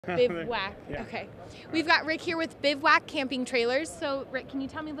Bivouac. Yeah. Okay. We've got Rick here with Bivouac Camping Trailers. So, Rick, can you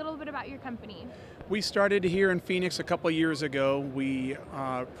tell me a little bit about your company? We started here in Phoenix a couple years ago. We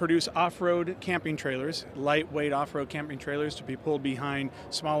produce off-road camping trailers, lightweight off-road camping trailers to be pulled behind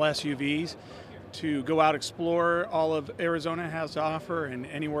small SUVs to go out explore all of Arizona has to offer and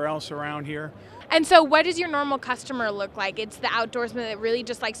anywhere else around here. And so, what does your normal customer look like? It's the outdoorsman that really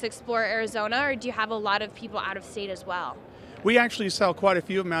just likes to explore Arizona, or do you have a lot of people out of state as well? We actually sell quite a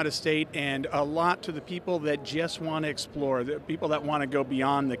few of them out of state, and a lot to the people that just want to explore, the people that want to go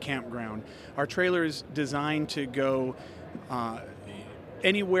beyond the campground. Our trailer is designed to go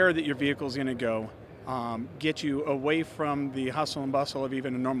anywhere that your vehicle is going to go, get you away from the hustle and bustle of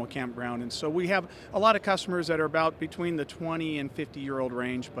even a normal campground. And so we have a lot of customers that are about between the 20 and 50-year-old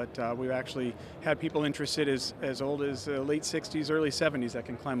range, but we've actually had people interested as old as late 60s, early 70s that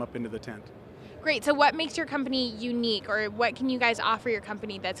can climb up into the tent. Great. So what makes your company unique, or what can you guys offer your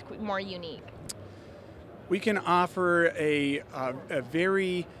company that's more unique? We can offer a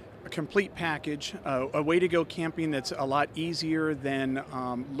very complete package, a way to go camping that's a lot easier than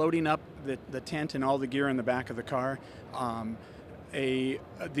loading up the tent and all the gear in the back of the car. The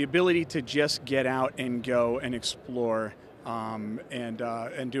ability to just get out and go and explore and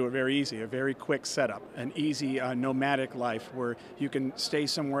do it very easy, a very quick setup, an easy nomadic life where you can stay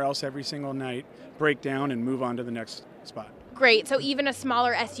somewhere else every single night, break down, and move on to the next spot. Great. So even a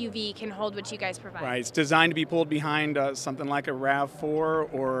smaller SUV can hold what you guys provide. Right. It's designed to be pulled behind something like a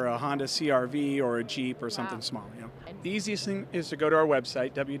RAV4 or a Honda CR-V or a Jeep or something small. You know. The easiest thing is to go to our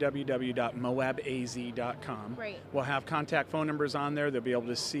website, www.moabaz.com. Great. We'll have contact phone numbers on there. They'll be able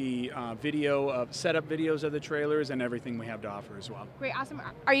to see setup videos of the trailers and everything we have to offer as well. Great. Awesome.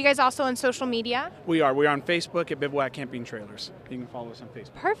 Are you guys also on social media? We are. We're on Facebook at Bivouac Camping Trailers. You can follow us on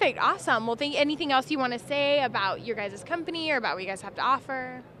Facebook. Perfect. Awesome. Well, anything else you want to say about your guys' company or about what you guys have to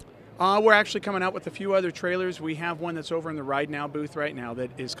offer? We're actually coming out with a few other trailers. We have one that's over in the Ride Now booth right now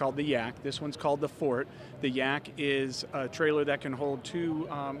that is called the Yak. This one's called the Fort. The Yak is a trailer that can hold two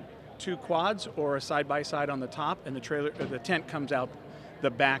quads or a side-by-side on the top, and the tent comes out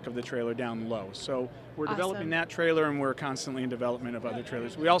the back of the trailer down low. So we're developing that trailer, and we're constantly in development of other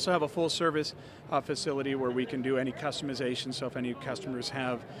trailers. We also have a full-service facility where we can do any customization. So if any customers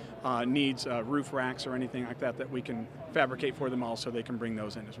have needs, roof racks or anything like that, that we can fabricate for them also, they can bring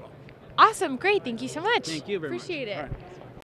those in as well. Awesome. Great. Thank you so much. Thank you very much. Appreciate it. All right.